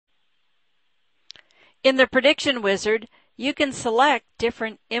In the Prediction Wizard, you can select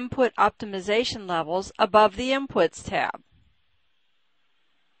different input optimization levels above the Inputs tab.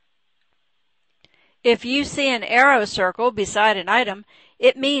 If you see an arrow circle beside an item,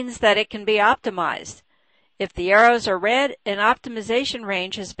 it means that it can be optimized. If the arrows are red, an optimization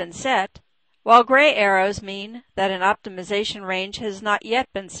range has been set, while gray arrows mean that an optimization range has not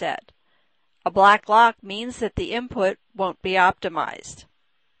yet been set. A black lock means that the input won't be optimized.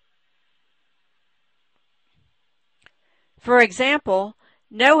 For example,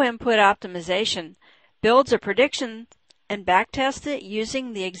 no input optimization builds a prediction and backtests it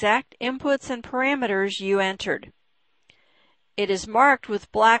using the exact inputs and parameters you entered. It is marked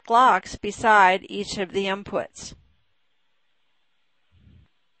with black locks beside each of the inputs.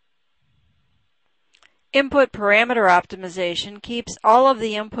 Input parameter optimization keeps all of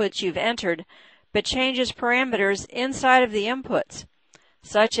the inputs you've entered, but changes parameters inside of the inputs,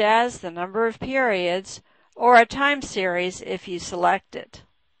 such as the number of periods or a time series if you select it.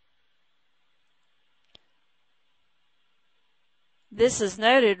 This is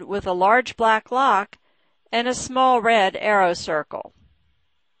noted with a large black lock and a small red arrow circle.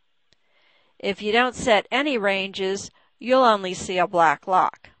 If you don't set any ranges, you'll only see a black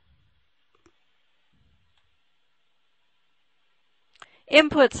lock.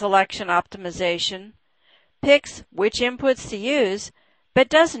 Input selection optimization picks which inputs to use, but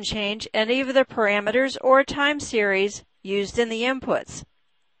doesn't change any of the parameters or time series used in the inputs.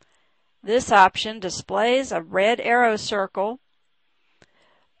 This option displays a red arrow circle,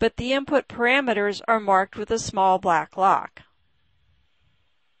 but the input parameters are marked with a small black lock.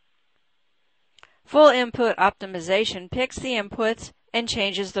 Full input optimization picks the inputs and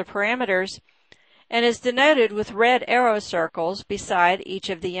changes the parameters, and is denoted with red arrow circles beside each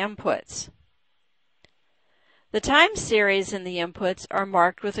of the inputs. The time series in the inputs are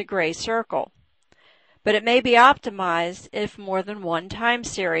marked with a gray circle, but it may be optimized if more than one time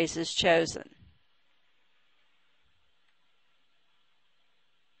series is chosen.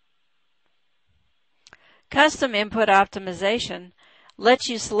 Custom input optimization lets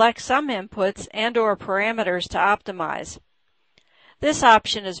you select some inputs and/or parameters to optimize. This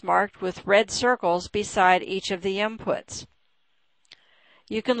option is marked with red circles beside each of the inputs.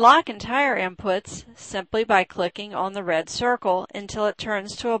 You can lock entire inputs simply by clicking on the red circle until it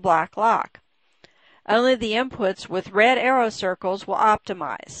turns to a black lock. Only the inputs with red arrow circles will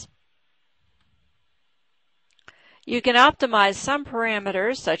optimize. You can optimize some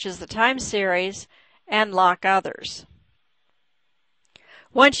parameters, such as the time series, and lock others.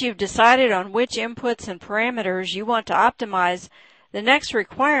 Once you've decided on which inputs and parameters you want to optimize, the next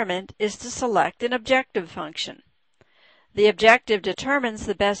requirement is to select an objective function. The objective determines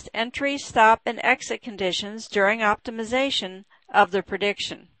the best entry, stop, and exit conditions during optimization of the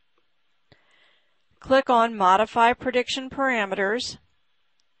prediction. Click on Modify Prediction Parameters,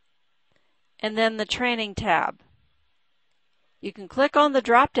 and then the Training tab. You can click on the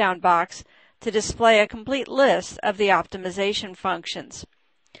drop-down box to display a complete list of the optimization functions.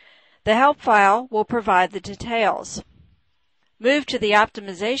 The help file will provide the details. Move to the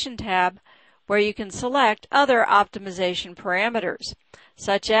Optimization tab, where you can select other optimization parameters,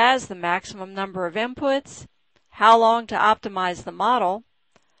 such as the maximum number of inputs, how long to optimize the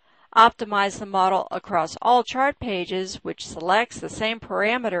model across all chart pages, which selects the same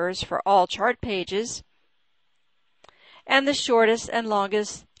parameters for all chart pages, and the shortest and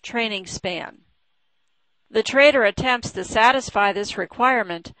longest training span. The trader attempts to satisfy this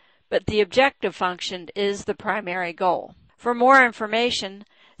requirement, but the objective function is the primary goal. For more information,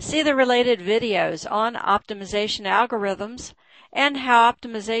 see the related videos on optimization algorithms and how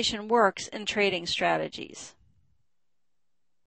optimization works in trading strategies.